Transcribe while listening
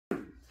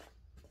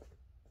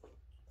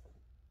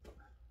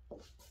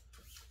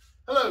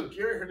Hello,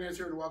 Gary Hernandez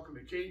here, and welcome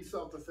to Cade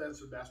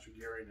Self-Defense with Master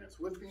Gary Hernandez.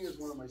 With me is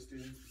one of my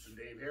students, Mr.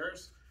 Dave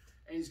Harris,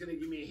 and he's going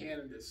to give me a hand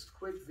in this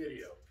quick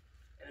video.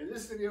 And in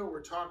this video,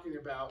 we're talking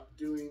about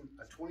doing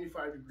a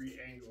 25-degree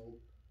angle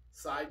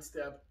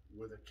sidestep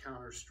with a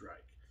counter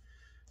strike.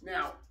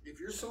 Now, if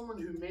you're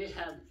someone who may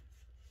have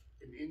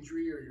an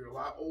injury or you're a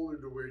lot older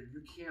to where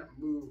you can't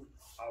move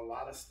a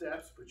lot of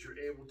steps, but you're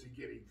able to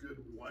get a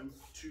good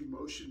 1-2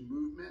 motion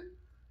movement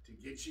to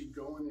get you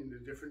going in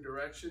a different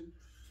direction,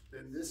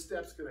 then this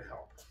step's going to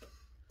help.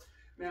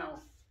 Now,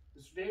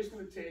 Mr. Dave's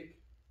going to take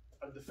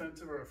a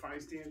defensive or a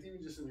fighting stance,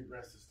 even just an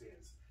aggressive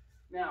stance.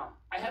 Now,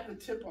 I have the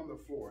tip on the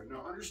floor.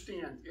 Now,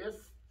 understand, if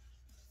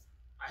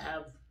I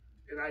have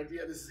an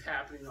idea this is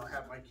happening, I'll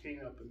have my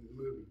cane up and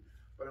moving.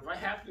 But if I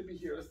happen to be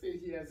here, let's say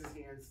he has his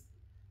hands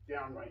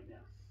down right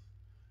now,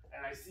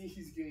 and I see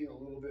he's getting a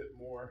little bit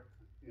more,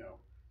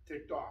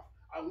 ticked off.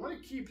 I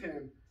want to keep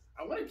him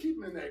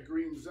in that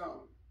green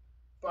zone.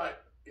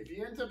 But if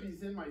he ends up,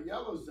 he's in my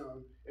yellow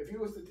zone, if he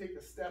was to take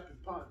a step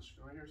and punch,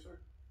 go right here, sir,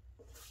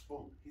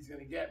 boom, he's going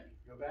to get me.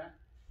 Go back.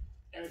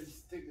 And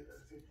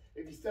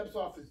if he steps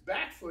off his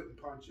back foot and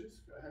punches,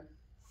 go ahead,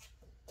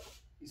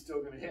 he's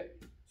still going to hit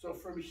me. So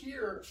from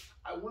here,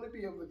 I want to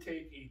be able to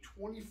take a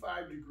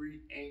 25-degree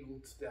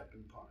angled step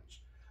and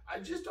punch. I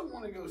just don't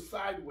want to go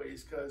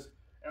sideways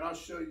and I'll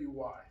show you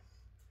why.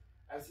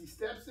 As he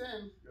steps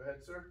in, go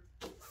ahead, sir,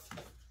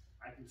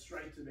 I can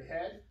strike to the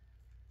head.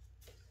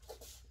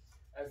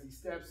 As he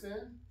steps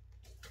in,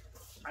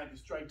 I can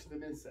strike to the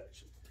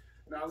midsection.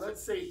 Now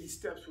let's say he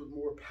steps with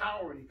more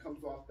power and he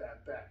comes off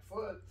that back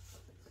foot.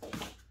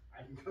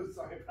 I can go,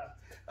 sorry about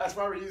that. That's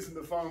why we're using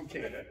the foam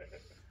cane.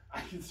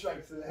 I can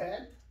strike to the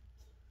head.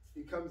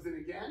 He comes in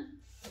again.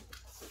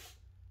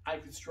 I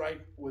can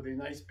strike with a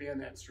nice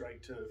bayonet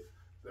strike to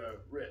the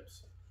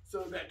ribs.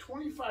 So that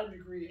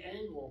 25-degree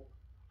angle,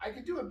 I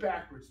could do it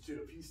backwards too.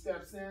 If he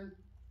steps in,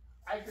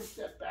 I can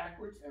step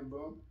backwards and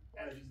boom.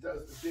 And if he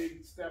does the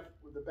big step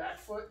with the back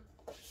foot,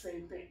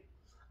 same thing.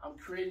 I'm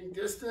creating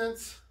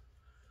distance,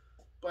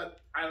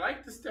 but I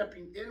like the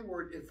stepping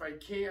inward if I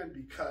can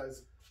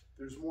because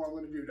there's more I'm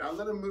going to do. Now I'm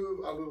going to move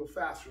a little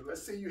faster.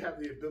 Let's say you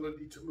have the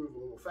ability to move a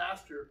little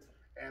faster,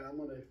 and I'm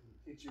going to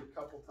hit you a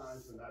couple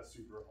times and not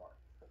super hard.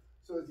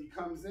 So as he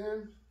comes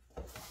in,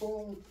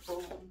 boom,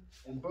 boom,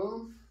 and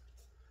boom.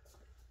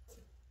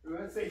 And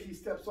let's say he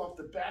steps off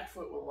the back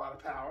foot with a lot of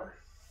power.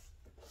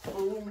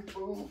 Boom,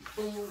 boom,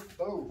 boom,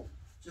 boom.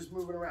 Just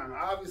moving around.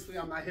 Obviously,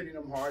 I'm not hitting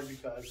him hard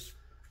because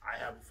I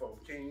have a foam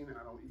cane and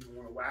I don't even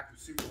want to whack him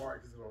super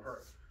hard because it'll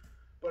hurt.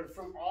 But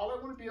from all I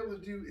want to be able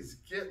to do is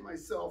get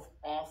myself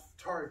off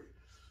target.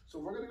 So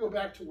we're going to go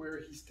back to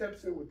where he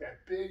steps in with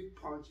that big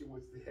punch and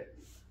wants to hit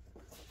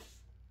me.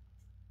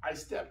 I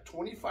step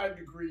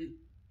 25-degree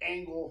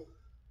angle,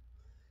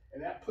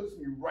 and that puts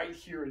me right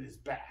here at his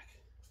back.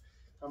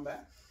 Come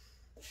back.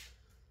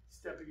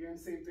 Step again,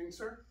 same thing,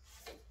 sir.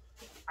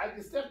 I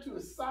can step to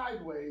a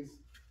sideways,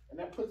 and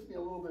that puts me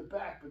a little bit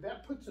back, but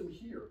that puts him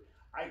here.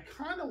 I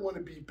kind of want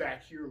to be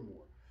back here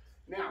more.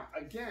 Now,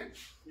 again,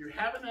 you're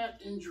having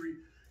that injury.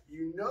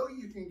 You know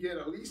you can get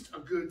at least a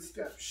good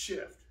step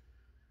shift,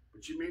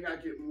 but you may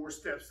not get more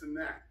steps than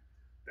that.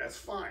 That's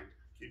fine.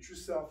 Get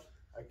yourself,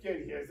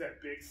 again, he has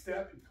that big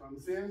step. He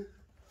comes in,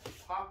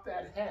 pop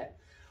that head.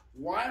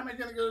 Why am I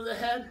going to go to the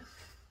head?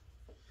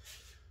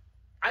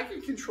 I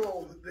can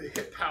control the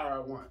hit power I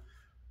want.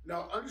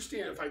 Now,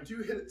 understand, if I do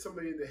hit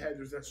somebody in the head,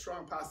 there's that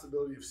strong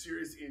possibility of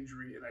serious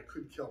injury, and I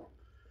could kill him.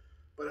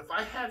 But if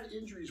I have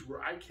injuries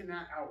where I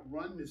cannot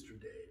outrun Mr.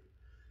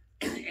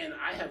 Dave, and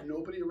I have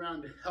nobody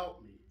around to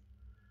help me,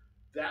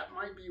 that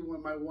might be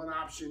my one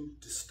option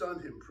to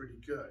stun him pretty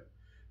good.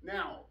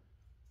 Now,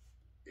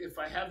 if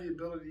I have the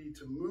ability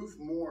to move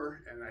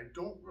more, and I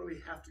don't really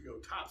have to go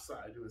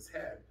topside to his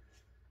head,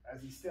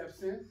 as he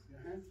steps in,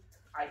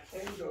 I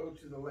can go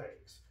to the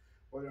legs.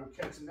 Whether I'm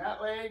catching that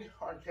leg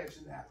or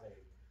catching that leg.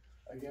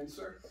 Again,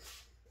 sir,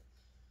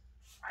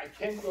 I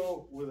can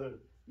go with a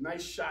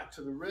nice shot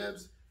to the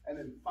ribs and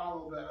then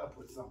follow that up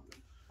with something.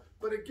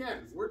 But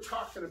again, we're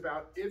talking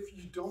about if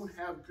you don't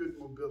have good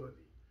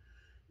mobility.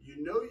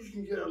 You know you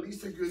can get at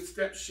least a good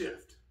step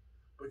shift,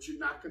 but you're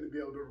not going to be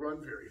able to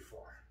run very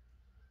far.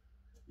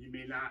 You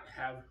may not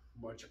have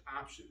much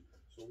option.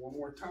 So one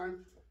more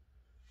time,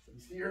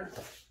 he's here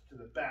to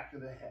the back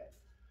of the head.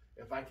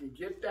 If I can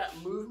get that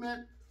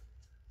movement,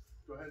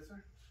 go ahead,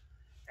 sir,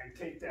 and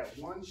take that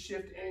one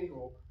shift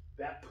angle,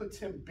 that puts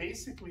him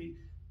basically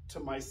to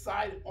my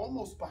side,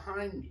 almost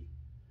behind me.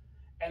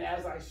 And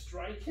as I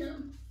strike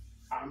him,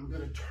 I'm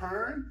going to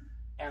turn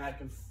and I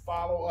can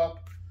follow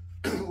up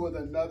with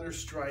another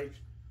strike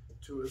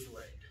to his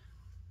leg.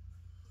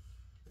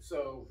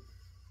 So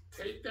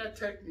take that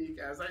technique,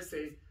 as I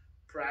say,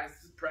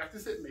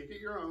 practice it, make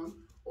it your own.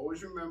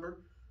 Always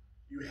remember,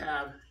 you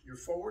have your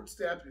forward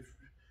step,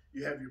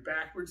 you have your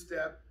backward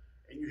step,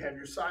 and you have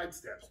your side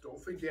steps.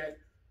 Don't forget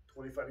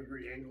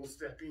 25-degree angle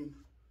stepping.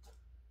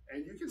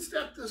 And you can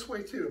step this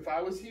way too. If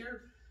I was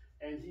here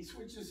and he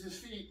switches his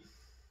feet,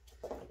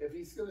 if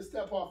he's going to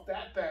step off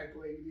that back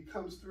leg and he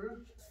comes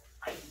through,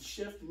 I can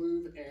shift,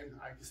 move, and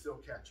I can still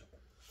catch him.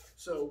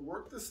 So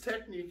work this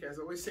technique, as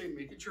I always say,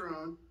 make it your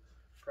own.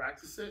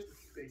 Practice it.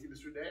 Thank you,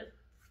 Mr. Dave.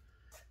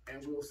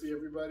 And we'll see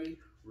everybody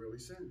really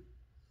soon.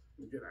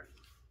 Good night.